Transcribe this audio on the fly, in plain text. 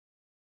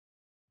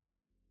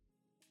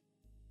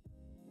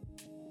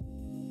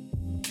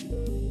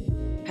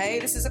Hey,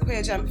 this is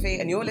Akua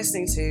Jamphy, and you're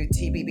listening to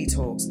TBB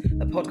Talks,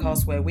 a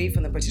podcast where we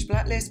from the British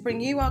Blacklist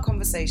bring you our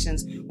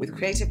conversations with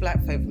creative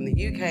black folk from the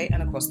UK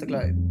and across the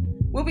globe.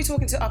 We'll be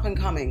talking to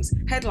up-and-comings,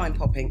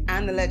 headline-popping,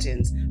 and the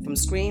legends from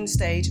screen,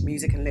 stage,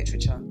 music, and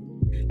literature.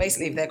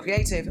 Basically, if they're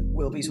creative,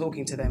 we'll be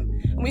talking to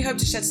them. And we hope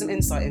to shed some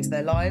insight into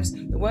their lives,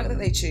 the work that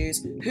they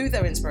choose, who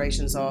their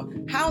inspirations are,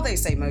 how they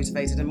stay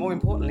motivated, and more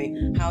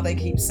importantly, how they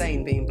keep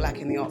sane being black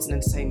in the arts and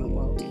entertainment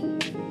world.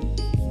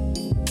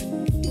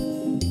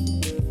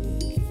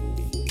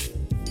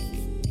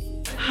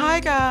 Hi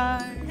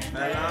guys.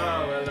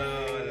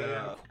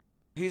 Hello.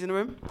 Who's in the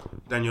room?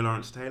 Daniel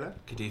Lawrence Taylor.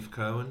 Kadif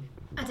Cohen.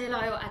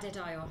 Adedayo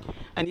Adedayo.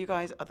 And you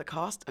guys are the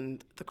cast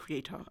and the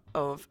creator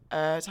of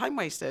Time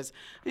Wasters.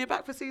 And you're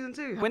back for season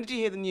 2. When did you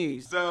hear the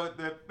news? So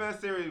the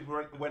first series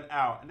went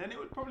out, and then it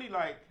was probably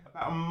like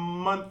about a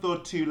month or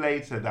two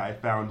later that I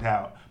found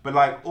out. But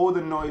like all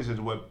the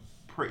noises were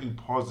pretty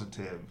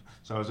positive.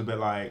 So I was a bit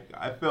like,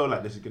 I feel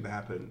like this is going to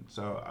happen.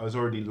 So I was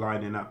already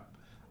lining up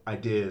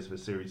ideas for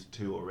series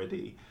 2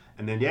 already.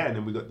 And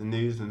then we got the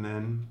news and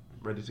then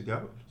ready to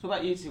go. So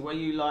about you two, were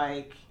you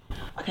like,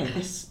 okay,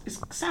 this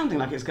is sounding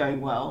like it's going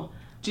well.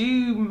 Do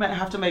you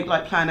have to make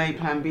like plan A,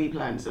 plan B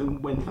plans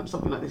and when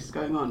something like this is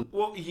going on?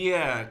 Well,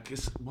 yeah,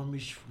 because when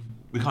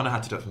we kind of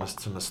had to do it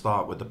from the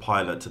start with the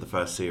pilot to the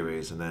first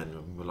series, and then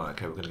we were like,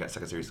 okay, we're going to get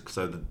second series.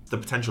 So the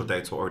potential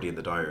dates were already in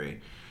the diary.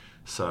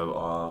 So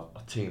our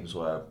teams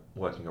were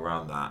working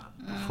around that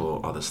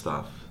for other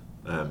stuff.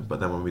 But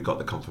then when we got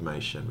the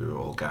confirmation, we were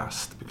all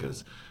gassed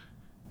because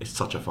it's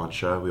such a fun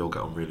show. We all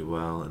get on really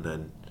well, and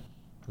then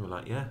we were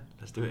like, yeah,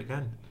 let's do it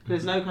again.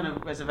 There's no kind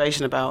of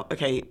reservation about,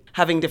 okay,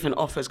 having different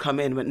offers come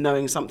in, but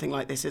knowing something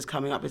like this is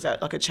coming up. Is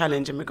that like a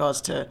challenge in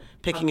regards to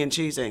picking and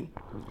choosing?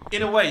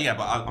 In a way, yeah,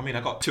 but I mean, I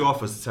got 2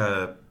 offers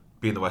to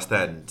be in the West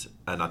End,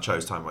 and I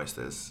chose Time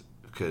Wasters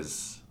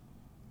because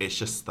it's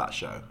just that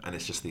show, and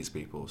it's just these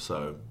people,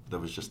 so there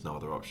was just no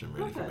other option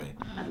really for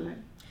me.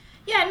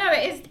 Yeah, no,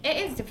 it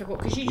is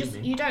difficult because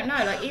you don't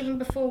know. Like even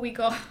before I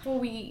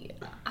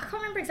can't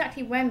remember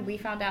exactly when we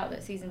found out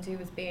that season 2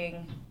 was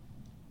being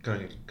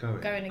going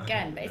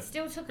again, but it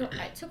still took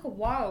a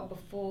while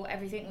before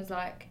everything was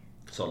like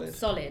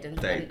solid and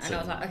I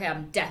was like, okay,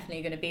 I'm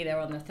definitely going to be there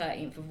on the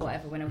 13th of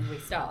whenever we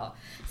start.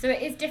 So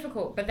it is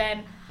difficult, but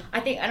then I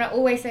think, and I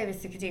always say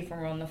this to Kadif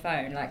when we're on the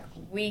phone, like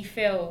we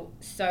feel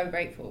so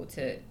grateful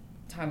to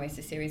Time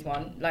Wasters Series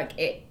 1. Like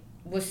it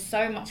was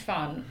so much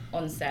fun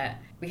on set.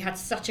 We had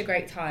such a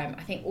great time.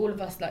 I think all of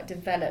us like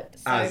developed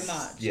so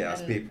much. Yeah,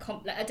 as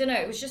people. I don't know,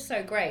 it was just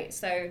so great.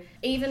 So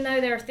even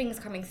though there are things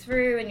coming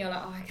through and you're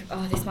like,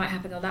 this might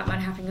happen or that might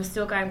happen, you're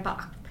still going, but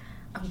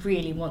I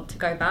really want to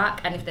go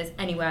back. And if there's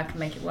any way I can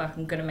make it work,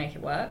 I'm going to make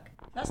it work.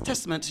 That's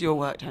testament to your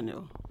work,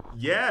 Daniel.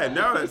 Yeah,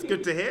 no, it's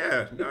good to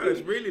hear. No, it's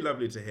really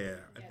lovely to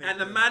hear. And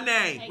the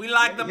money. We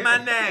like the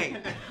money.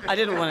 I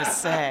didn't want to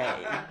say.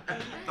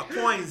 The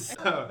coins.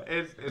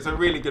 It's a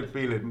really good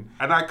feeling.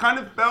 And I kind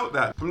of felt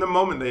that from the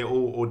moment they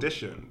all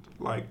auditioned.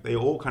 Like, they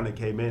all kind of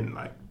came in,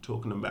 like,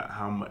 talking about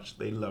how much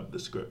they loved the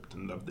script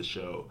and loved the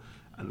show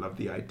and loved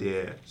the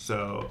idea.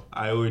 So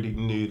I already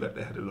knew that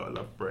they had a lot of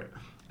love for it.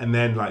 And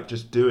then, like,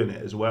 just doing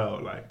it as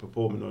well, like,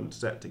 performing on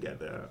set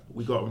together,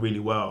 we got on really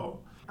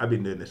well. I've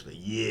been doing this for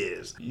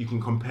years. You can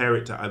compare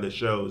it to other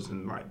shows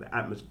and like the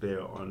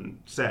atmosphere on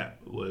set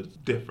was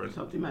different.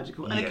 Something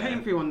magical. And it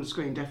came through on the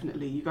screen,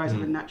 definitely. You guys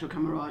have a natural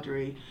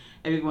camaraderie.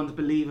 Everyone's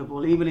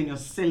believable, even in your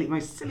most silly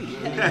ways.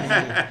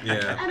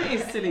 Yeah. And it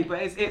is silly,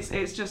 but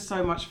it's just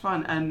so much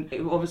fun. And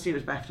obviously it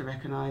was BAFTA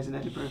recognised in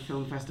Edinburgh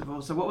Film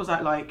Festival. So what was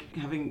that like,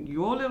 having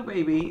your little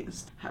baby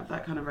have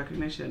that kind of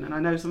recognition? And I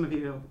know some of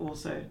you have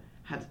also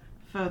had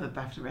further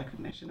BAFTA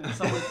recognition. And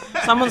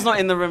someone's not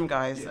in the room,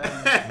 guys. He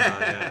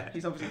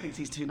obviously thinks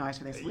he's too nice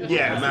for this.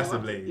 Yeah,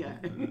 massively. Yeah.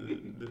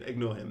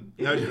 Ignore him.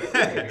 No.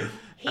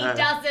 He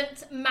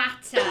doesn't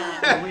matter.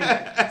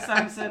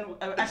 Samson.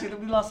 Actually,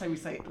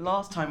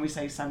 last time we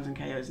say Samson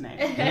KO's name.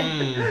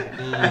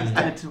 He's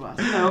dead to us.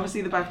 No,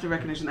 obviously the BAFTA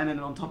recognition, and then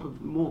on top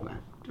of more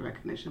BAFTA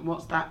recognition.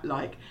 What's that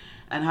like?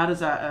 And how's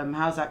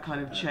that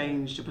kind of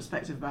changed your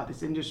perspective about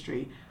this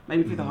industry?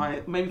 Maybe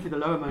through maybe through the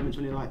lower moments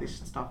when you're like, this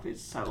stuff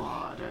is so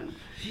hard. And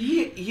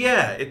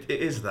yeah, it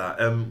is that.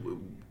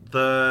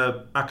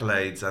 The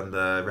accolades and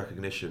the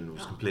recognition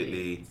was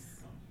completely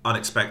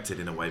unexpected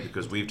in a way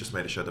because we've just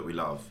made a show that we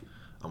love,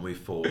 and we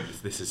thought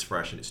this is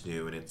fresh and it's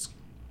new and it's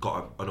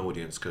got an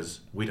audience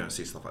because we don't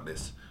see stuff like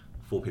this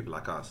for people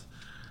like us.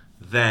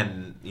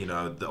 Then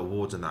the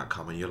awards and that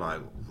come and you're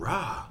like,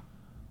 rah.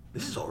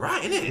 This is all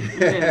right,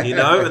 isn't it?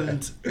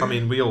 And I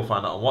mean, we all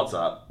found out on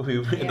WhatsApp.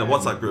 In the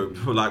WhatsApp group,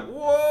 we were like,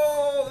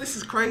 whoa, this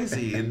is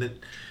crazy. And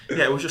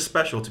it was just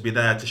special to be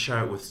there to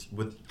share it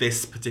with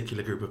this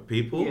particular group of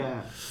people.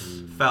 Yeah.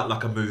 Felt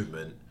like a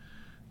movement.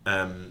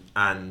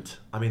 And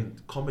I mean,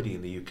 comedy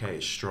in the UK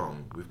is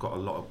strong. We've got a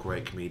lot of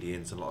great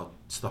comedians and a lot of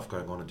stuff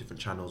going on different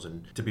channels.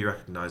 And to be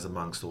recognised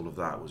amongst all of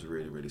that was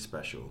really, really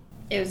special.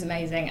 It was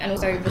amazing. And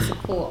also the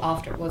support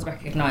after it was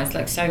recognised.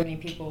 Like so many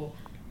people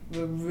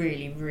were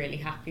really, really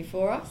happy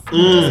for us.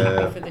 Just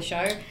happy for the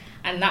show.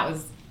 And that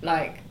was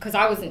like, because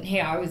I wasn't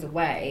here, I was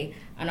away,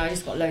 and I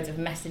just got loads of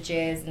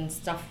messages and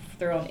stuff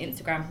through on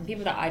Instagram from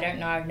people that I don't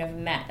know, I've never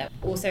met, that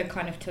also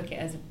kind of took it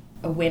as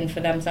a win for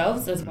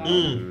themselves as well,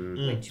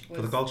 which was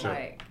for the culture.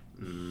 like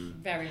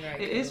very, very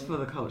cool. It is for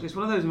the culture. It's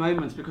one of those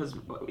moments, because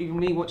even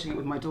me watching it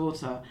with my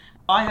daughter,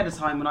 I had a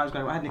time when I was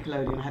growing up, I had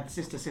Nickelodeon, I had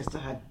Sister,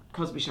 had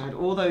Cosby Show, I had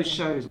all those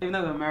shows. Even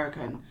though we're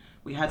American,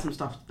 we had some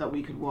stuff that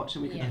we could watch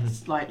and we could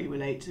slightly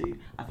relate to.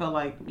 I felt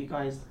like you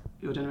guys,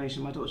 your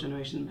generation, my daughter's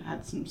generation,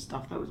 had some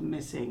stuff that was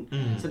missing.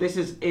 So this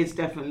is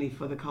definitely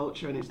for the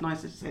culture, and it's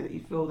nice to say that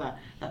you feel that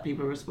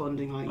people are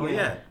responding like,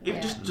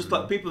 Even just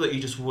like people that you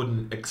just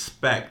wouldn't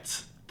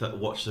expect that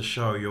watch the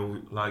show. You're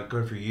like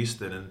going through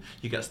Euston and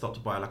you get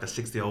stopped by like a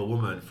 60-year-old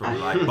woman from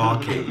like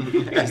Barking.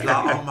 She's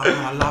like, oh my God,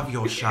 I love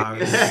your show,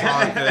 it's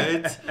so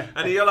good.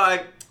 And you're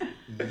like,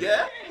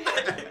 yeah.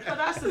 But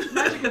that's the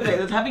magic of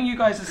it, is having you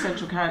guys as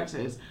central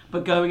characters,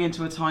 but going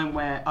into a time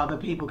where other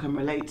people can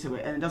relate to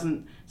it and it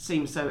doesn't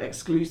seem so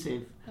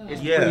exclusive. It's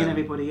bringing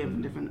everybody in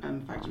from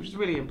different factors, which is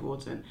really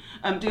important.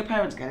 Do your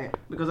parents get it?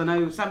 Because I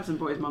know Samson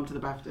brought his mum to the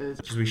BAFTAs.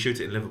 Because we shoot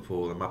it in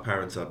Liverpool and my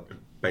parents are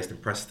based in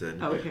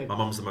Preston. Oh, okay. My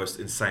mum's the most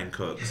insane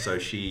cook, so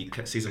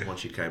season 1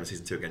 she came, and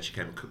season 2 again she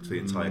came and cooked for the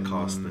entire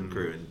cast and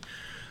crew, and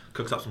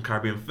cooked up some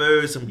Caribbean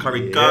food, some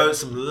curry goat,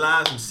 some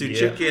lamb, some stewed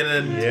chicken,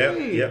 and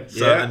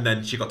and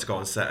then she got to go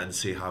on set and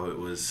see how it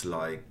was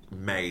like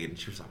made, and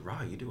she was like,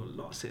 right, you do a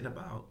lot sitting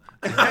about.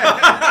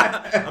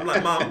 I'm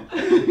like, Mum,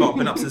 but I've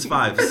been up since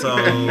 5, so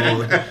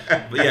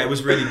but yeah, it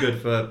was really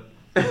good for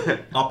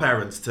our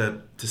parents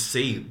to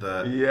see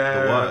the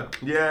work.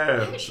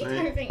 I actually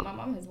don't think my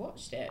mum has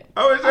watched it.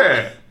 Oh, is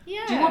it?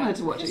 Yeah. Do you want her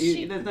to watch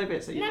it? There's no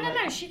bits that you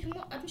No, she can.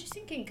 I'm just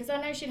thinking, because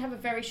I know she'd have a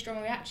very strong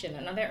reaction,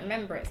 and I don't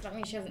remember it, so that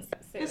means she hasn't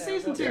seen it.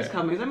 Season 2 is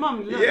coming. So,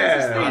 Mum, look,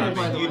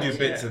 You do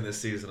bits in this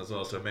season as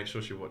well, so make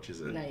sure she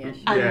watches it. No,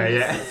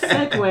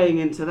 Segueing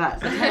into that,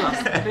 so tell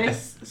us,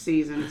 this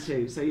season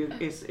 2, so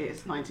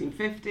it's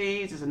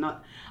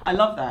 1950s, I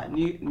love that,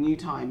 new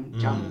time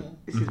jump.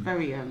 This is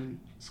very,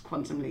 it's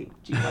Quantum Leap.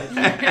 Do you guys?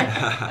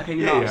 Okay,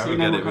 you laugh, so you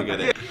know we get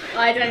it.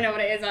 I don't know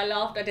what it is, I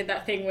laughed, I did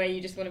that thing where you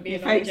just want to be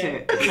annoyed. You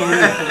faked it.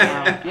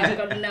 I've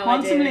got no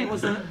Quantum idea. Leap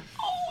was an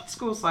old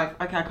school sci-fi.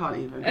 Okay, I can't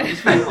even.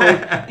 It's very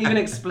old, even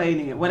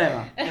explaining it,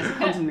 whatever. It's a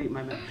Quantum Leap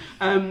moment.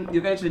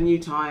 You're going to a new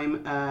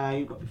time,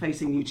 you're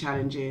facing new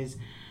challenges.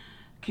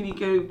 Can you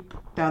go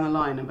down the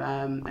line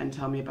and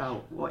tell me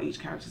about what each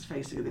character's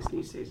facing in this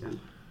new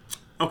season?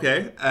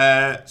 Okay,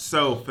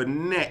 so for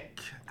Nick,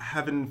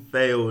 having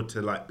failed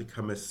to like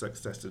become a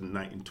success in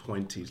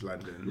 1920s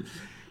London,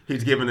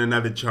 he's given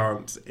another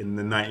chance in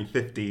the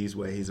 1950s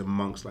where he's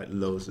amongst like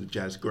loads of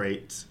jazz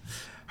greats.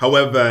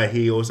 However,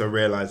 he also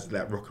realizes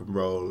that rock and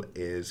roll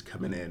is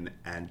coming in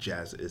and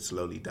jazz is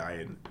slowly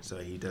dying. So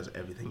he does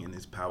everything in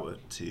his power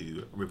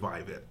to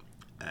revive it,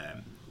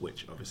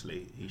 which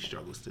obviously he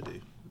struggles to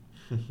do.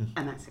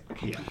 And that's it.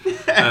 Okay.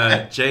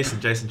 Yeah.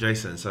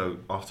 Jason. So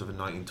after the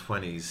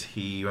 1920s,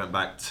 he went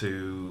back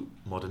to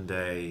modern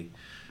day,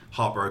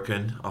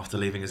 heartbroken after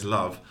leaving his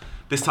love.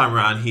 This time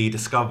around, he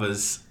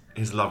discovers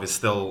his love is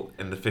still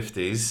in the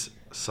 50s.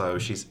 So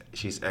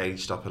she's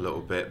aged up a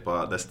little bit,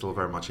 but they're still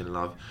very much in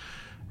love.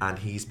 And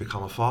he's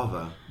become a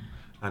father,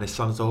 and his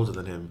son's older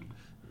than him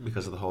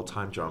because of the whole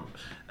time jump.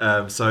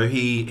 So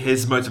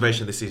his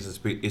motivation this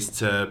season is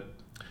to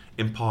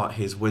impart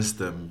his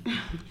wisdom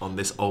on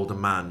this older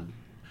man.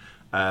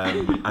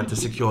 And to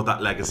secure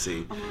that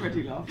legacy. I'm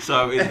already laughing.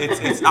 So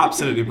it's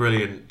absolutely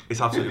brilliant. It's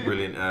absolutely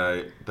brilliant.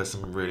 There's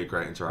some really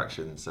great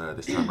interactions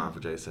this time around for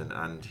Jason,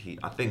 and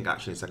I think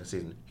actually in the second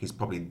season he's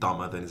probably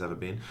dumber than he's ever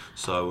been.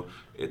 So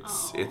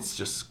it's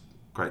just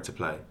great to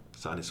play.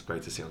 So and it's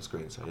great to see on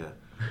screen. So yeah.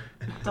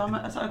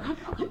 Dumber. So I'll come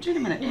to you in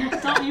a minute.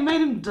 You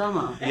made him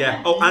dumber.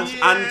 Yeah. Oh,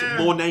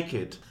 and more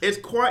naked. It's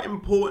quite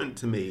important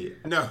to me.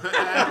 No.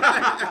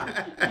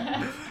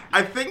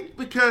 I think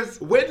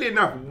because, weirdly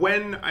enough,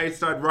 when I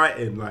started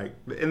writing, like,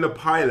 in the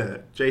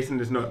pilot,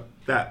 Jason is not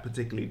that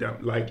particularly dumb.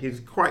 Like,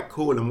 he's quite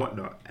cool and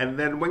whatnot. And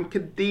then when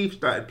Khadif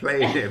started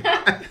playing him,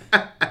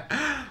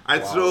 I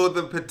saw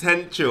the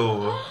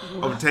potential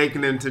of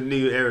taking him to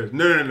new areas.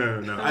 No.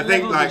 I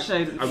think, like,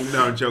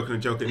 I'm joking.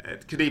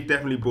 Khadif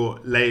definitely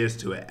brought layers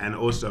to it. And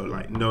also,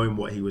 like, knowing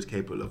what he was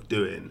capable of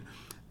doing,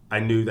 I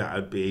knew that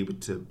I'd be able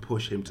to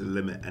push him to the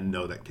limit and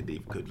know that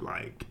Khadif could,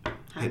 like,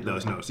 hit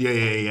those notes.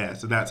 Yeah.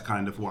 So that's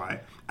kind of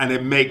why. And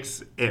it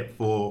makes it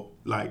for,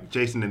 like,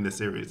 Jason in the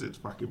series, it's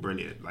fucking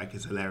brilliant. Like,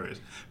 it's hilarious.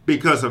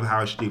 Because of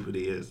how stupid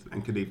he is.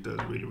 And Khadif does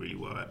really, really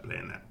well at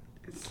playing that.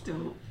 It's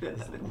still, the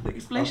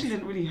explanation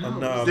didn't really help.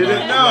 No, did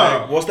it?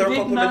 No. Was there a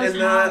compliment in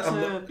there?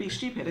 To be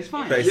stupid, it's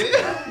fine.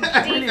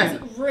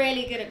 Khadif's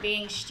really good at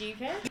being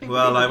stupid.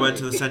 Well, I went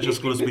to the Central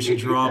School of Speech and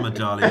Drama,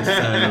 darling, so...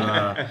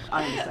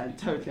 I understand,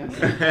 totally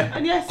understand.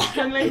 And yes,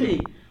 young lady.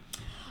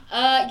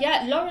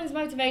 Lauren's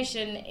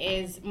motivation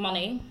is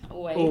money,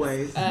 always.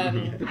 Always,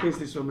 the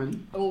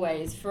businesswoman.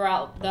 Always,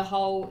 throughout the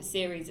whole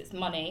series, it's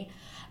money.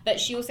 But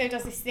she also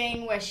does this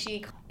thing where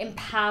she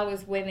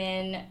empowers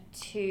women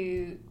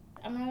to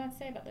am I allowed to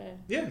say about the...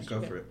 Yeah,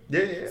 go for it.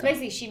 Yeah. So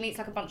basically she meets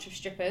like a bunch of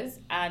strippers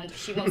and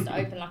she wants to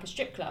open like a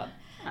strip club.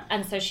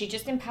 And so she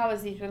just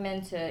empowers these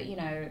women to, you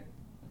know,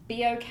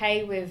 be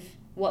okay with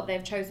what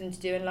they've chosen to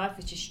do in life,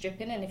 which is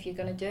stripping. And if you're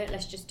going to do it,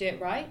 let's just do it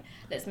right.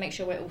 Let's make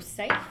sure we're all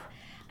safe.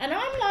 And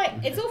I'm like,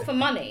 it's all for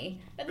money.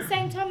 But at the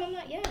same time, I'm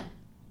like, yeah.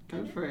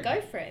 Go for it.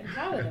 Go for it.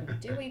 Empower them.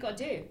 Do what you got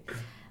to do.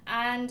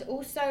 And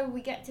also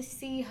we get to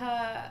see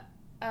her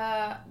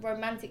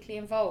romantically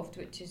involved,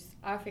 which is,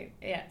 I think,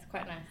 yeah, it's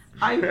quite nice.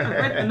 I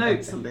read the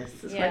notes on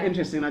this. It's Yeah. quite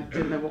interesting. I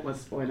didn't know what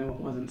was spoiler and what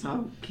wasn't, so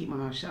I'll keep my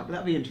mouth shut. But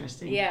that'd be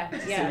interesting. Yeah,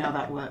 to see yeah. how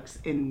that works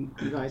in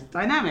you guys'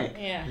 dynamic.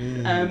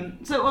 Yeah.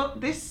 So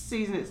this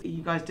season, it's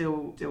you guys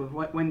deal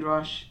with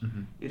Windrush.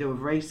 Mm-hmm. You deal with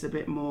race a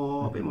bit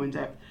more in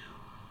depth.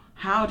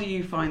 How do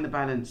you find the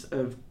balance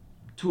of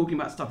talking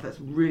about stuff that's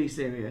really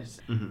serious,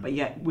 but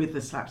yet with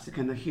the slapstick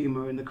and the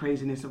humour and the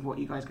craziness of what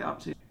you guys get up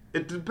to?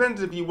 It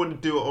depends if you want to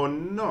do it or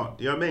not.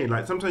 You know what I mean?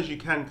 Like sometimes you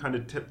can kind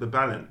of tip the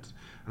balance.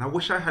 And I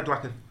wish I had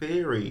like a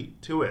theory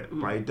to it,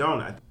 but I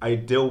don't. I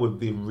deal with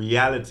the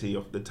reality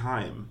of the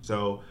time.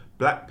 So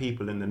black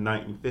people in the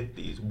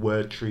 1950s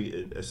were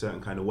treated a certain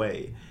kind of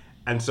way.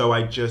 And so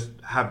I just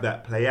have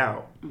that play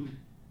out.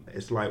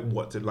 It's like,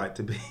 what's it like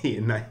to be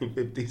in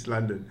 1950s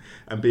London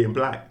and being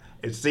black?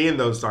 It's seeing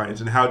those signs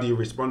and how do you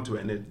respond to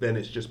it, and then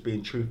it's just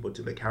being truthful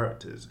to the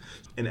characters.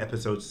 In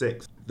episode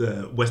 6,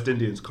 the West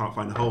Indians can't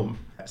find a home,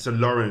 so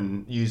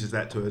Lauren uses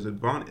that to her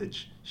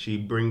advantage. She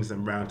brings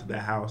them round to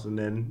their house and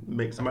then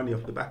makes money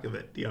off the back of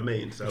it. Do you know what I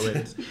mean? So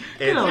it's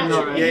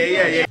Lauren.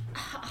 yeah. I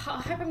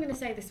hope I'm going to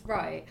say this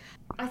right.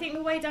 I think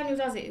the way Daniel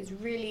does it is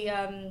really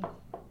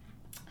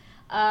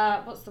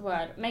what's the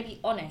word?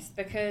 Maybe honest,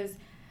 because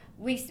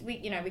we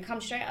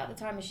come straight out of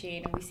the time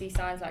machine and we see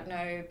signs like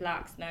no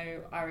blacks,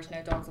 no Irish,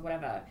 no dogs or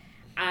whatever,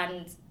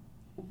 and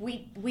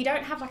we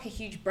don't have like a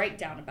huge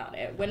breakdown about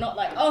it. We're not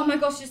like, oh my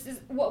gosh, this is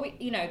what we,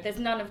 there's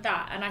none of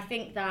that. And I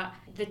think that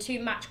the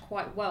two match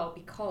quite well,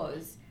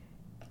 because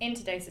in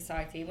today's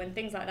society, when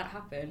things like that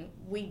happen,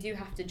 we do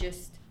have to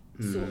just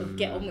sort of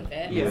get on with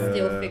it and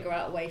still figure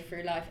out a way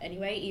through life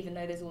anyway, even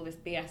though there's all this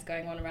BS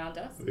going on around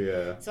us.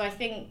 Yeah. So I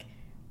think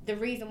the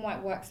reason why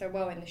it works so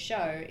well in the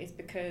show is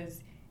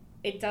because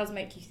it does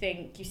make you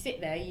think. You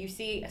sit there, you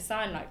see a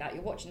sign like that,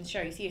 you're watching the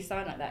show, you see a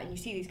sign like that, and you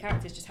see these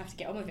characters just have to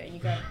get on with it, and you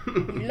go,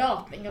 you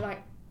laugh, and you're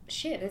like,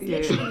 shit, there's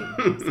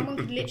literally, someone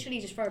could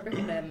literally just throw a brick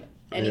at them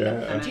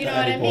anywhere. Do you know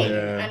what I mean?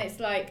 Yeah. And it's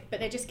like,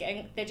 but they're just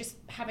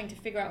having to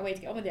figure out a way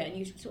to get on with it, and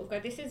you sort of go,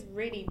 this is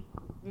really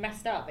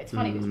messed up. It's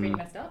funny, but it's really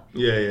messed up.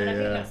 And I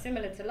think that's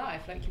similar to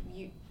life. Like,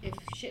 if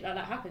shit like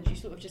that happens, you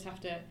sort of just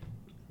have to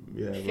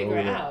figure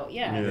it out.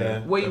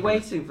 Yeah. Were you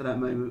waiting for that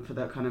moment, for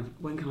that kind of,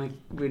 when can I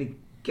really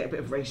get a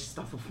bit of race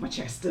stuff off my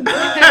chest, and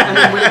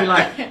then will it be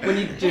like when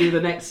you do the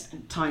next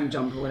time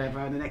jump or whatever,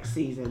 and the next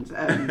season,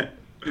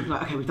 you're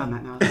like, okay, we've done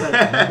that now. So,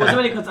 was there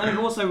any, because I think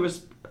also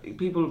was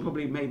people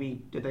probably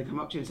maybe did they come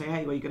up to you and say,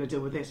 hey, well, you're going to deal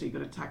with this, or you're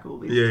going to tackle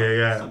these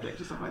subjects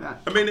and stuff like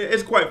that? I mean,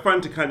 it's quite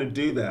fun to kind of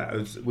do that.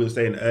 As we were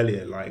saying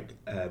earlier, like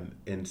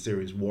in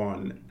series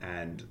 1,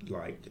 and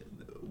like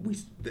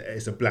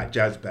it's a black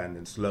jazz band,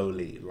 and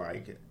slowly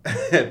like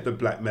the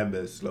black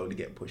members slowly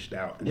get pushed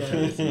out, and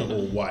it's an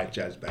all white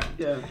jazz band.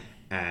 Yeah.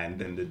 And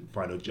then the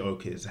final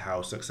joke is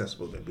how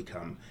successful they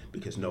become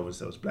because no one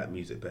sells black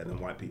music better than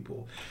white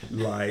people.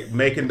 Like,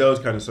 making those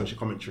kind of social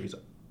commentaries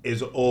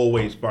is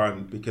always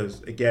fun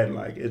because, again,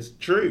 like, it's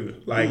true.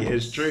 Like,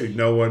 it's true.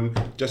 No one...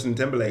 Justin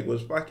Timberlake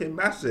was fucking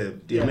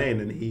massive, do you know what I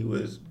mean? And he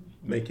was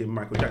making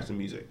Michael Jackson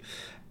music.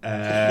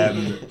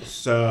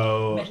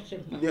 So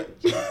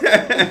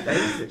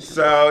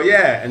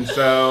yeah, and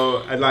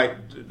so I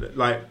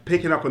like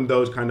picking up on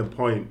those kind of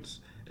points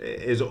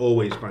is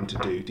always fun to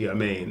do you know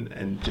what I mean?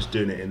 And just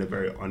doing it in a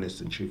very honest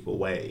and truthful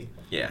way.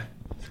 Yeah.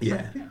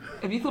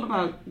 Have you thought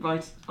about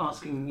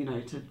asking,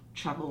 to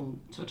travel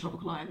to a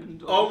tropical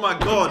island? Or, Oh my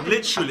God!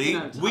 Literally,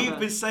 to we've have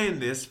been saying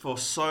this for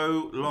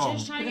so long.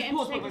 Just trying to get him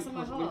to take us on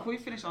my heart. Before you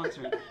finish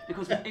answering,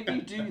 because if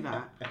you do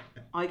that,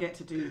 I get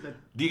to do the...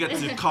 Do you get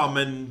to come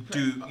and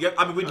do? Yeah,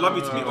 I mean, we'd love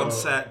you to be on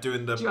set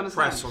doing the Do you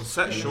understand? press on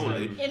set,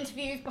 surely.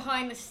 Interviews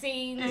behind the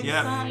scenes,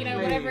 Yeah.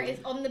 whatever it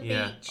is on the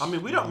beach. I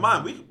mean, we don't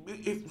mind.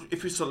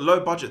 If it's a low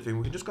budget thing,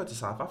 we can just go to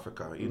South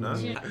Africa.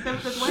 There's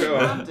ways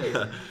around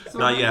it.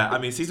 So I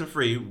mean, season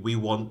 3, we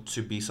want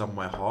to be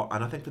somewhere hot,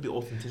 and I think for the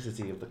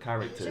authenticity of the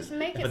characters, Just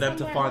make it for them to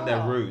somewhere find their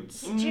hot.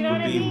 roots, Do you know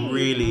would what I be mean?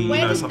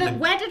 really, something.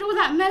 Where did all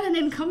that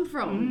melanin come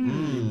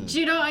from? Do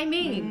you know what I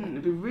mean?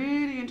 it'd be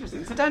really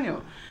interesting. So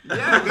Daniel,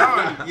 Yeah, go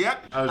on.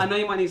 Yep. I know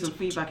you might need some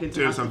feedback into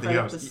doing how to something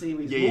develop else. the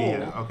series Yeah.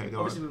 more. Okay, go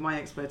Obviously, on. with my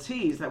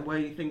expertise, that where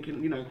you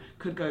thinking,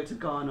 could go to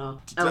Ghana,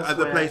 To other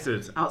elsewhere,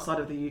 places. outside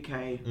of the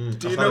UK. Do you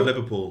Outside know of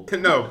Liverpool?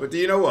 No, but do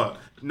you know what?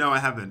 No, I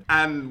haven't.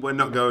 And we're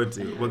not going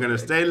to. We're going to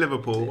stay in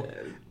Liverpool,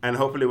 and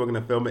hopefully we're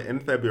going to film it in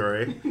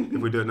February if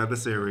we do another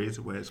series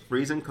where it's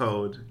freezing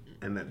cold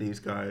and that these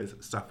guys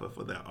suffer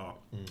for their art.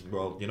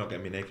 Well, you're not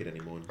getting me naked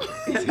anymore.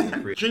 In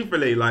season 3.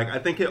 Truthfully, like, I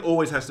think it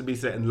always has to be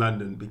set in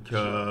London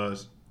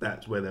because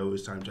that's where they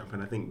always time jump.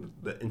 And I think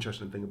the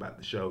interesting thing about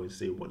the show is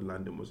seeing what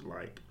London was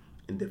like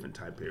in different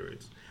time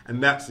periods.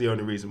 And that's the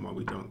only reason why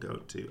we don't go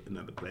to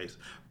another place.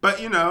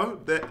 But, you know,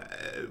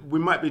 we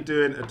might be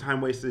doing a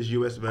Time Wasters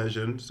US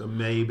version, so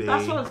maybe...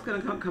 That's what I was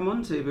going to come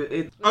on to, but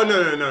it... Oh,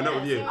 no, not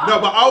with you. No,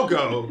 but I'll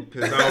go,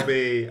 because I'll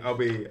be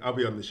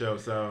on the show,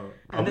 so...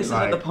 And this is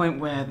at the point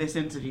where this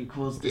interview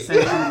caused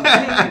dissension.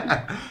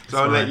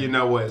 So I'll let you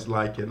know what it's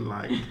like in,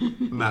 like,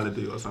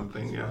 Malibu or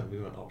something, yeah. We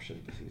weren't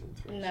optioned for season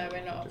 3. No,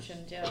 we're not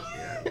optioned, yeah.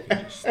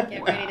 Yeah,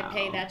 Get ready to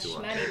pay that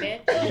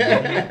shmoney,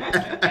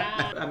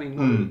 bitch. I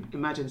mean,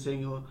 imagine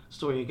seeing your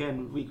story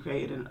again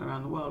recreated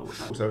around the world.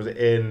 So I was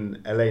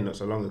in LA not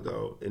so long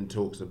ago in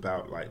talks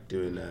about like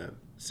doing a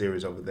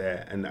series over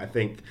there, and I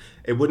think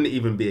it wouldn't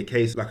even be a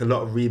case like a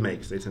lot of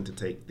remakes. They tend to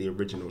take the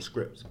original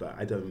scripts, but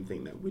I don't even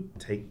think that we'd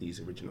take these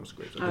original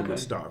scripts. I think we'd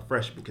start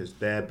fresh because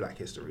their Black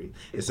history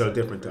is so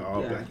different to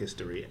our Black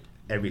history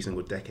every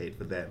single decade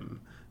for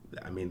them.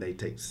 I mean, they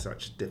take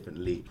such different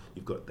leap.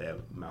 You've got their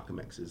Malcolm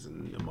X's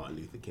and your Martin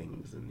Luther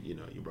Kings and, you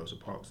know, your Rosa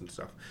Parks and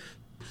stuff.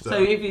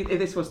 So if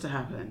this was to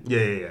happen,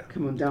 yeah.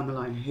 Come on, down the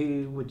line,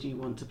 who would you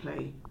want to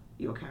play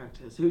your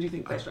characters? Who do you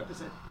think best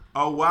represent?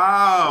 Oh,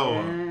 wow.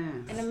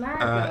 Yes. In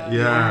America?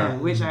 Yeah.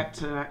 Which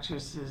actor,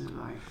 actress is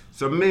like?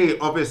 So me,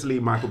 obviously,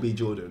 Michael B.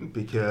 Jordan,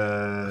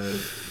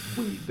 because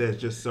there's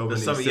just so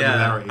many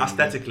similarities. Yeah,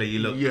 aesthetically, you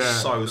look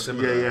so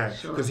similar. Yeah.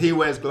 Because he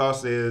wears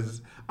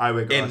glasses, I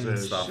wear glasses. In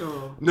stuff.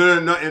 Sure. No,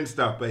 not in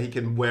stuff, but he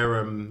can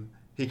wear them.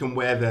 He can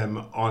wear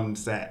them on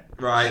set,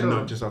 right? And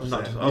not just off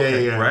set.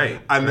 Okay, yeah. Great.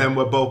 And then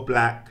we're both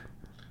black.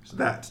 So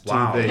that's two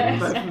things.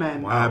 Both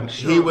men.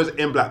 He was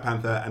in Black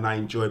Panther, and I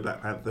enjoy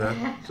Black Panther.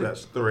 So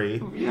that's 3. You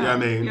know what I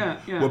mean? Yeah.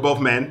 We're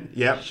both men.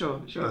 Yep. Sure.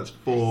 That's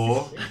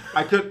 4.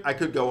 I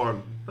could go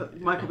on.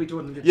 But Michael B.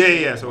 Jordan.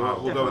 Yeah. So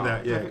we'll go with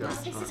that. Yeah.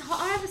 This is hot.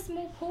 I have a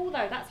small pool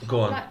though. That's Go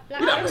on.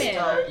 Black women.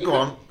 Go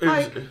on.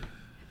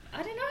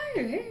 I don't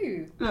know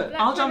who. Look,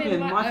 Black I'll jump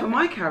women in. might- For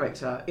my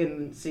character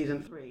in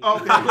season 3.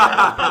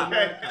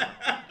 Okay.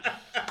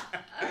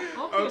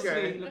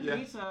 Obviously,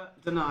 Lupita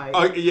Denai.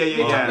 Oh,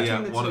 yeah.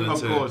 Between the One two. of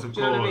the two. Of course. Do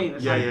you know what I mean?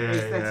 It's like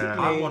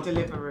aesthetically, I want-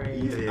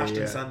 delivery.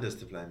 Ashton Sanders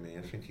to play me.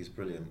 I think he's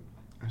brilliant.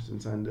 Ashton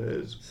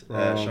Sanders.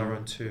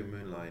 Sharon 2,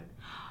 Moonlight.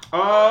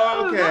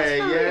 Oh, okay,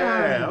 that's very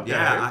yeah. Okay.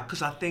 Yeah,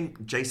 because I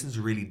think Jason's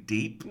really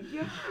deep.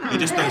 Yeah. You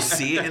just don't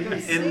see it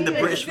in the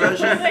British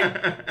version.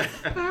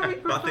 Very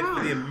But I think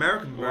for the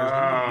American version,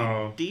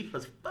 Wow. it'd be deep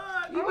as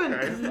fuck. You went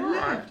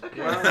left.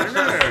 Okay. Well, I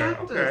know.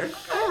 Okay.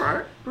 All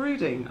right.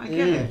 Brooding. I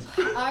get it.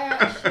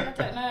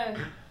 I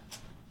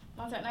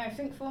don't know.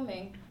 Think for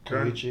me.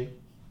 Karuchi.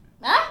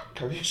 Huh?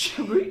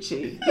 Karuchi.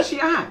 Karuchi. Does she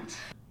act?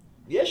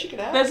 Yeah, she can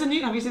act. There's a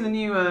new. Have you seen the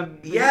new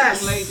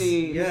Yes.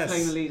 lady Yes. who's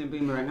playing the lead in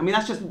Boomerang? I mean,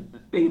 that's just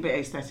being a bit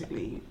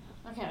aesthetically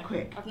Okay.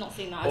 quick. I've not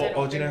seen that. I don't know.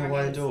 Or do you know who I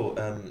Boomerang is. adore?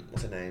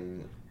 What's her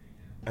name?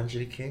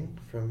 Angelique King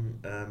from.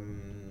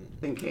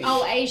 Thinking.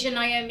 Oh, Asian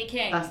Naomi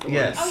King. That's the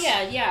Yes. one. Oh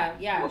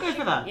yeah. We'll go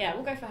for that. Yeah,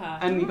 we'll go for her.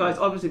 And you guys,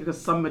 obviously, because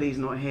somebody's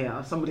not here,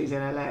 somebody's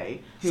in LA.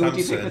 Who would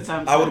you pick for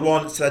Samson? I would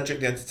want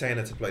Cedric the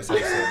Entertainer to play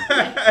Samson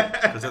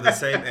because they're the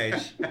same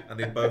age and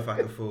they both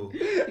act a fool.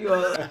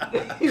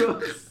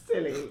 You're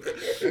silly.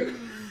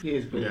 He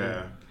is brilliant.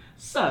 Yeah.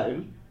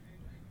 So,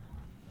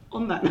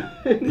 on that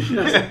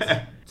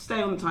note,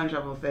 stay on the time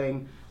travel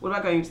thing. What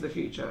about going into the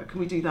future? Can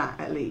we do that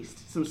at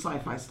least? Some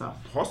sci-fi stuff.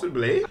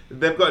 Possibly.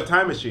 They've got a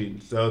time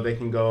machine, so they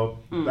can go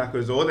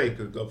backwards or they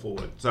could go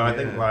forward. So I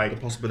think the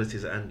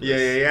possibilities are endless.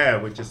 Yeah,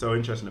 which is so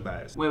interesting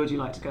about it. Where would you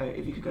like to go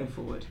if you could go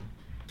forward?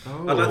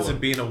 I'd like to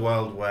be in a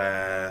world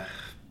where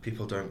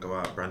people don't go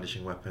out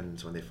brandishing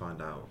weapons when they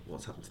find out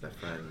what's happened to their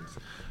friends.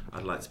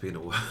 I'd like to be in a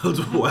world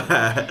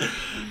where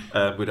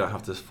we don't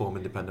have to form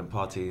independent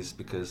parties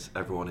because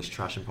everyone is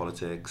trash in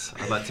politics.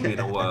 I'd like to be in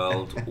a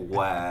world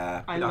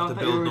where I we don't love have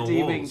to that you're build no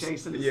redeeming walls.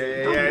 Jason's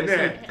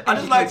Yeah. I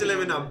just like to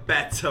live in a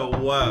better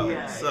world.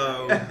 Yeah,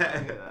 so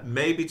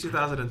maybe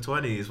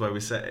 2020 is where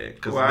we set it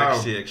because Wow.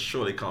 next year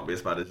surely can't be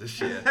as bad as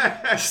this year.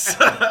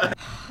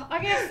 I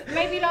guess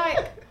maybe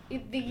like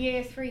the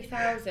year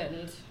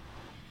 3000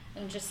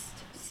 and just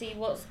see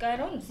what's going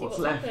on, see What's what's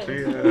left.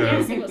 happened.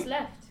 Yeah. See what's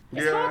left.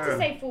 It's hard to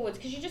say forwards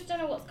because you just don't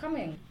know what's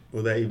coming.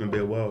 Will there even be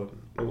a world?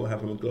 What will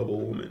happen with global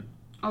warming?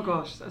 Oh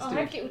gosh, that's I deep.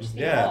 hope it would just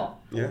be Yeah. hot all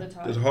the It's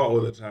time. hot all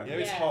the time. Yeah,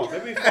 it's Yeah. hot.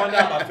 Maybe we find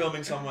out by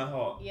filming somewhere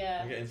hot.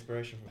 Yeah. And get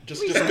inspiration from it.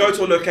 Just go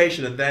to a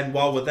location and then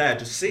while we're there,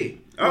 just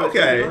see.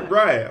 Okay,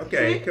 right.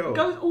 Okay, See, cool.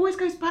 always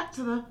goes back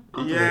to the...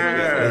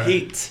 Yeah. The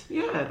heat.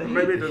 Yeah, the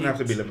Maybe it heat. doesn't have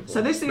to be Liverpool.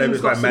 So this Maybe season's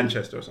it's got like some-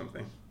 Manchester or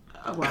something.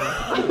 Oh,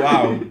 wow.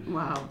 Wow.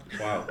 Wow.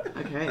 Wow.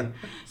 Okay.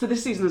 So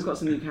this season has got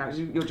some new characters.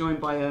 You're joined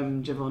by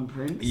Javon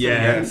Prince.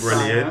 Yeah, Some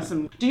brilliant.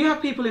 inspire, do you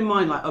have people in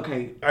mind, like,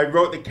 okay, I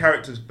wrote the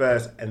characters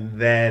first and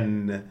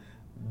then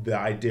the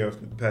idea of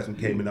the person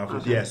came in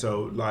afterwards. Okay. Yeah,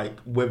 so like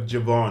with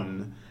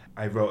Javon,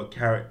 I wrote a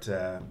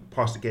character,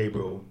 Pastor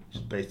Gabriel, which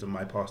is based on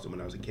my pastor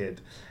when I was a kid.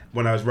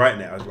 When I was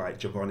writing it, I was like,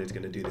 Javon is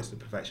going to do this to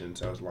perfection.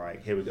 So I was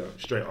like, here we go,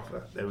 straight off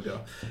her. There we go.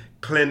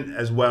 Clint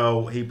as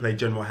well, he played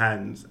General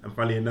Hands. And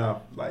funny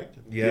enough, like,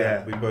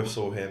 Yeah, we both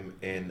saw him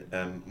in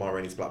Ma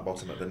Rainey's Black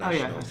Bottom at the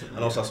National. I saw that. And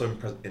also I saw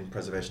him in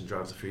Preservation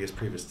Drives a few years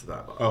previous to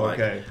that. Oh,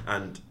 okay.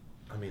 And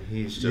I mean,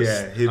 he's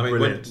just... he's I mean,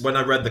 brilliant. when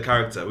I read the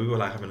character, we were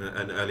like having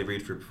an early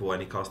read through before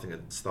any casting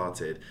had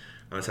started,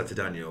 and I said to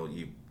Daniel,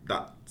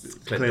 that's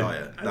Clint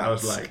Dyer. And I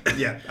was like,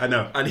 yeah, I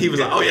know. And he was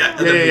like, oh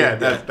yeah.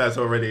 And that's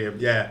already him.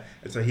 Yeah.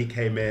 And so he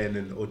came in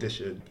and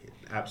auditioned,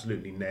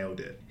 absolutely nailed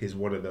it. He's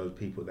one of those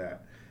people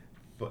that,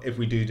 if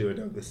we do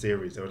another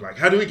series, they were like,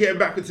 how do we get him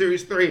back for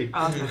series 3?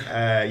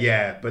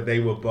 But they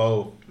were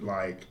both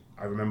like,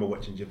 I remember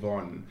watching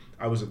Javon.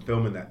 I wasn't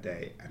filming that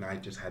day, and I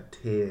just had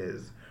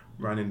tears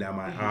running down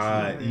my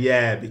eye.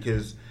 Yeah,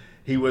 because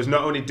he was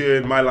not only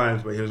doing my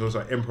lines, but he was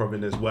also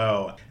improvising as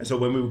well. And so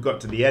when we got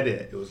to the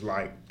edit, it was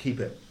like, keep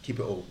it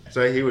all.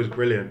 So he was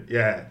brilliant.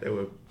 Yeah, they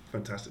were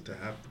fantastic to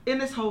have. In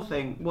this whole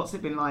thing, what's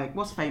it been like?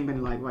 What's fame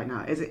been like right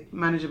now? Is it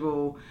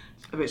manageable?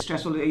 A bit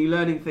stressful? Are you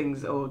learning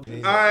things or?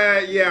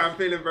 I'm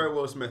feeling very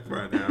Will Smith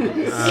right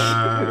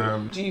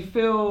now. Do you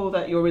feel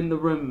that you're in the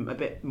room a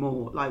bit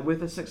more, like with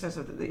the success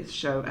of this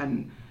show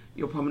and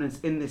your prominence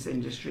in this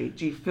industry?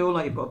 Do you feel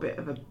like you've got a bit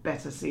of a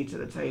better seat at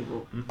the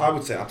table? I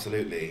would say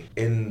absolutely.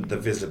 In the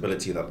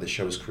visibility that the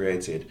show has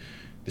created,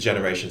 the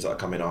generations that are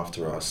coming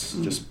after us,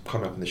 just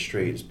coming up in the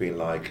streets, being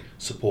like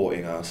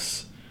supporting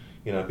us.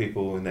 You know,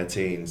 people in their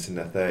teens, in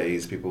their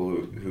 30s, people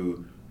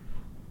who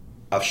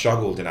have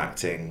struggled in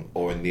acting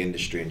or in the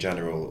industry in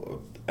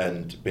general,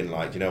 and been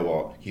like, you know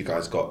what, you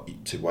guys got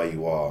to where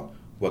you are,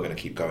 we're going to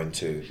keep going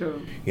too. Sure.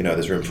 You know,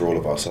 there's room for all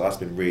of us. So that's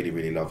been really,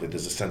 really lovely.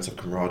 There's a sense of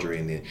camaraderie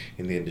in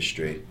the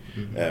industry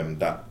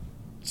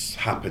that's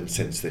happened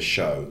since this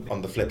show.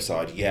 On the flip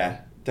side,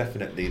 yeah,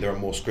 definitely, there are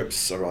more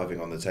scripts arriving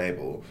on the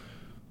table,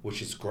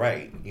 which is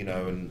great, you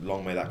know, and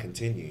long may that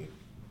continue.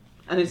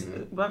 And it's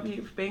about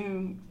you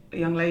being a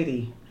young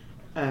lady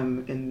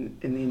in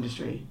the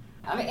industry.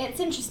 I mean, it's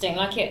interesting.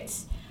 I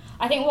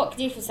think what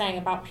Kadeef was saying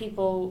about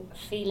people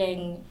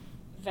feeling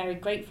very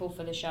grateful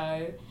for the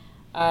show,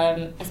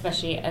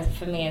 especially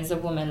for me as a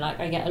woman. Like,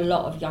 I get a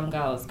lot of young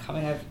girls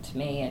coming over to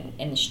me and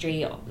in the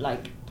street, or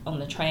like on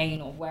the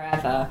train or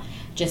wherever,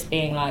 just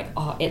being like,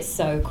 "Oh, it's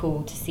so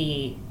cool to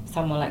see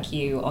someone like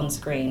you on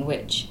screen."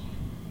 Which,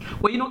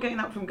 well, you're not getting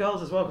that from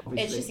girls as well,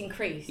 obviously. It's just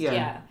increased.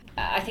 Yeah.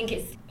 I think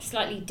it's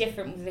slightly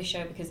different with this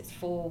show because it's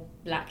 4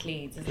 black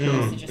leads as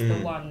opposed to just the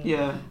one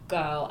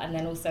girl, and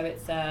then also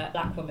it's a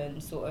black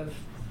woman sort of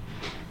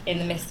in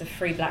the midst of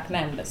 3 black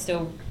men, but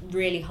still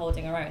really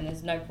holding her own.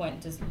 There's no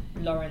point does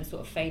Lauren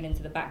sort of fade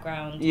into the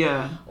background,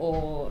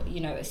 or you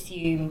know,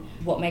 assume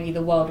what maybe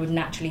the world would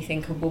naturally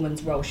think a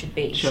woman's role should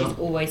be. Sure. She's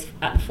always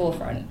at the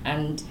forefront,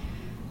 and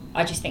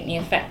I just think the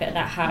effect that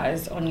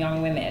has on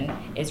young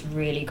women is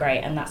really great,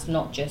 and that's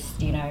not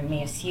just, you know,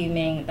 me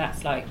assuming.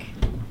 That's like,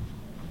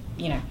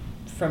 you know,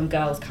 from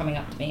girls coming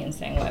up to me and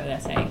saying whatever they're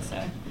saying.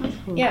 So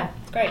yeah,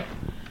 it's great.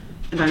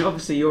 And then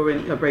obviously you're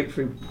in a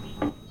breakthrough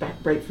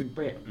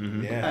Brit.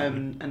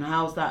 Mm-hmm. And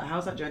how's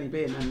that journey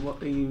been, and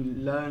what are you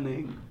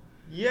learning?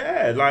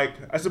 Yeah, like,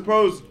 I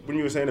suppose when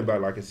you were saying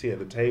about like a seat at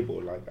the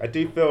table, like I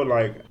do feel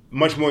like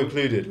much more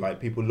included. Like,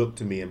 people look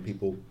to me and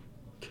people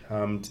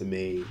come to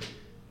me.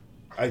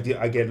 I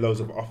get loads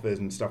of offers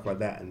and stuff like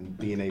that, and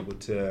being able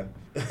to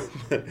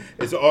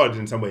it's odd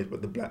in some ways,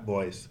 but the black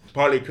voice,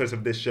 partly because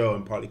of this show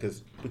and partly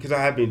because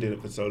I have been doing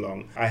it for so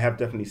long, I have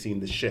definitely seen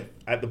the shift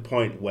at the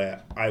point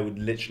where I would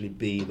literally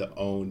be the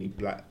only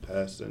black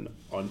person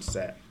on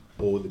set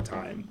all the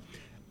time,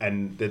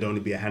 and there'd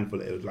only be a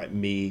handful. It was like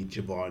me,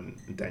 Javon,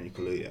 and Daniel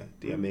Kaluuya.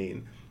 Do you know what I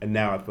mean? And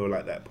now I feel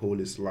like that pool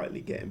is slightly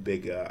getting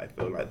bigger. I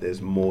feel like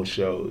there's more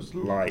shows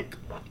like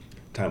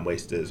Time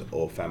Wasters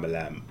or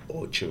Famalam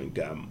or Chewing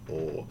Gum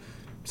or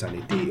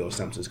Sunny D or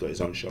Samson's got his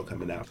own show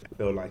coming out. I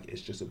feel like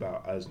it's just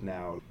about us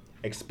now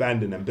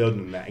expanding and building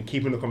on that and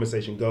keeping the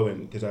conversation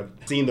going, because I've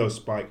seen those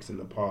spikes in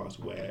the past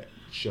where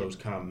shows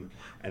come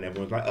and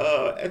everyone's like,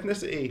 oh,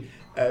 ethnicity,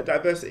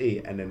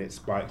 diversity, and then it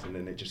spikes and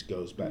then it just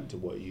goes back to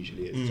what it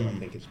usually is. So I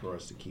think it's for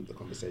us to keep the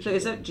conversation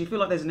going. Do you feel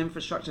like there's an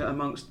infrastructure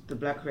amongst the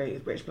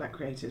British black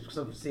creatives? Because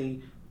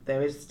obviously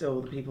there is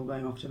still the people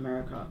going off to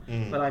America,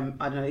 but I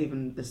don't know,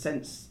 even the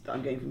sense that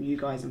I'm getting from you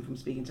guys and from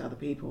speaking to other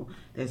people,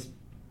 there's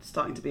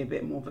starting to be a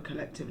bit more of a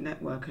collective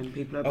network, and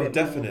people are a bit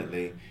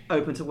more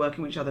open to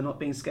working with each other, not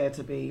being scared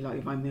to be like,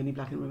 if I'm the only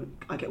black in the room,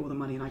 I get all the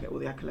money and I get all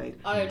the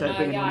accolade. Don't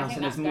bring anyone else,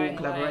 and there's more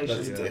collaboration.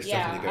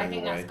 I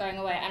think that's going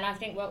away, and I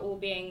think we're all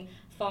being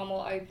far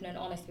more open and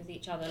honest with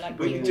each other. Like,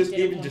 we just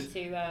didn't want just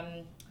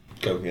to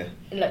go here.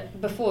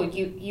 Like before,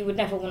 you would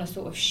never want to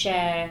sort of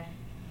share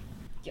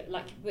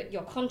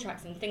your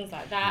contracts and things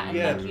like that, and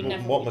like you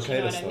never, what you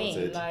know what started. I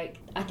mean? Like,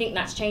 I think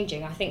that's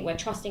changing. I think we're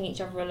trusting each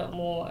other a lot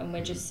more, and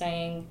we're just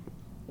saying,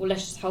 well,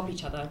 let's just help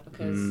each other,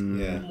 because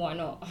why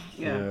not?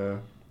 Yeah.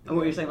 And what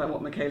were you saying about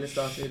what Michaela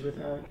started with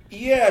her?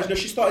 Yeah, no,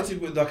 she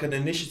started with like an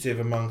initiative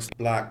amongst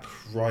black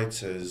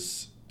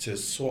writers to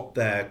swap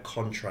their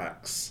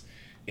contracts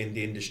in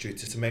the industry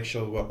to make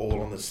sure we're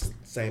all on the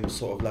same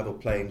sort of level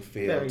playing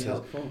field. Very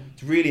helpful.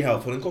 It's really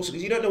helpful. And of course,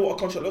 because you don't know what a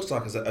contract looks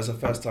like as a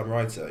first-time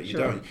writer. You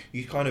don't.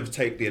 You kind of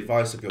take the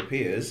advice of your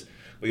peers,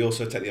 but you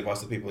also take the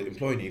advice of the people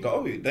employing you. You go,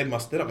 oh, they're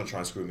not going to try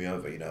and screw me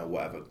over, you know,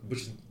 whatever,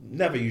 which is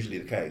never usually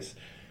the case.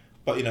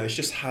 But, you know, it's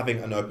just having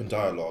an open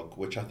dialogue,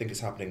 which I think is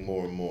happening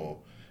more and more.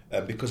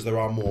 Because there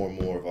are more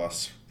and more of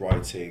us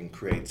writing,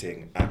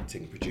 creating,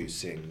 acting,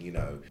 producing, you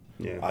know.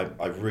 Yeah.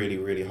 I really,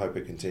 really hope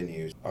it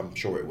continues. I'm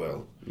sure it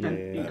will.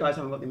 And you guys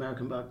haven't got the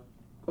American bug?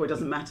 Or it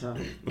doesn't matter?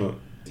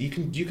 You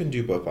can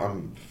do both.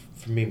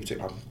 For me in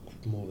particular,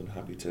 I'm more than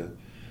happy to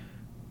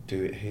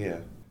do it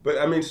here. But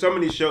I mean, so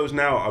many shows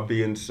now are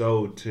being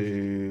sold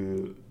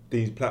to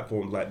these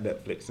platforms like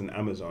Netflix and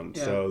Amazon.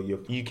 Yeah. So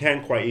you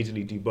can quite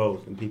easily do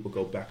both, and people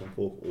go back and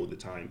forth all the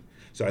time.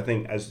 So I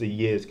think as the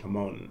years go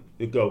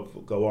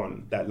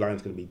on, that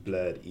line's going to be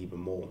blurred even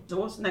more. So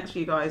what's next for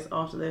you guys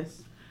after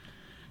this?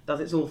 Does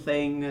its all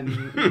thing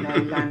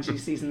and lands you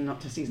season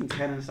up to season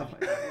 10 and stuff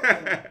like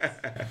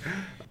that?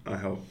 I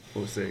hope.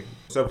 We'll see.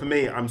 So for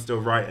me, I'm still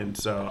writing.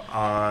 So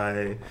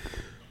I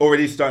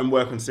already starting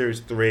work on series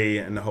 3,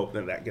 and I hope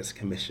that gets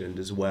commissioned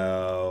as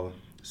well.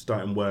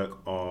 Starting work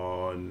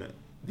on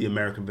the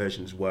American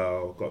version as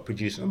well. Got a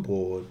producer on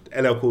board.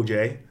 LL Cool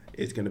J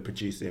is going to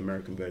produce the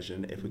American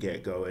version if we get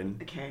it going.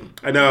 Okay.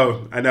 I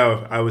know.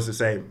 I was the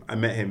same. I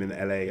met him in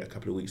LA a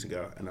couple of weeks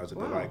ago, and I was a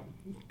bit like,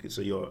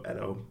 so you're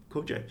LL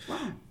Cool J.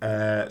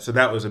 Wow. So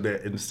that was a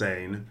bit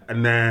insane.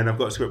 And then I've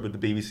got a script with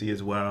the BBC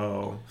as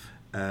well.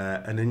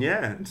 And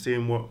then,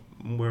 seeing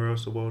where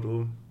else the world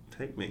will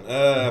take me.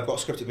 I've got a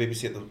script at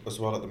BBC as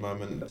well at the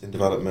moment. It's in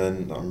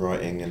development that I'm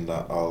writing and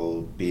that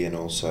I'll be in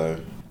also.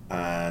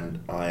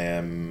 And I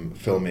am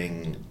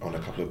filming on a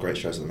couple of great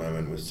shows at the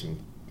moment with some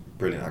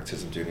brilliant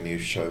actors. I'm doing a new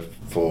show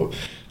for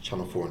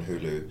Channel 4 and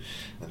Hulu,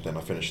 and then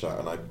I finish that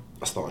and I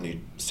start a new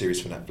series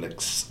for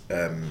Netflix,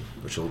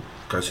 which will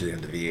go to the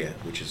end of the year,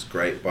 which is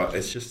great. But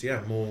it's just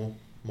more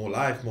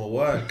life, more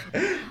work.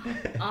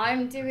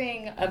 I'm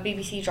doing a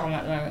BBC drama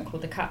at the moment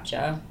called The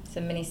Capture. It's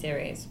a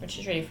mini-series, which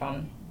is really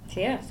fun.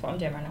 So yeah, that's what I'm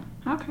doing right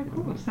now. Okay,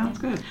 cool. Sounds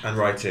good. And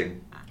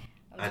writing.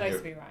 I'm supposed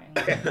to be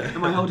writing.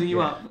 Am I holding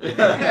you up? No,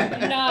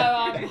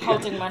 I'm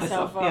holding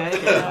myself up.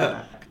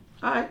 Yeah.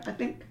 I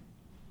think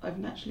I've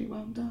naturally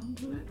wound down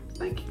to it.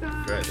 Thank you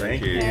guys. Great,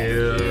 thank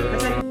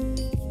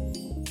you.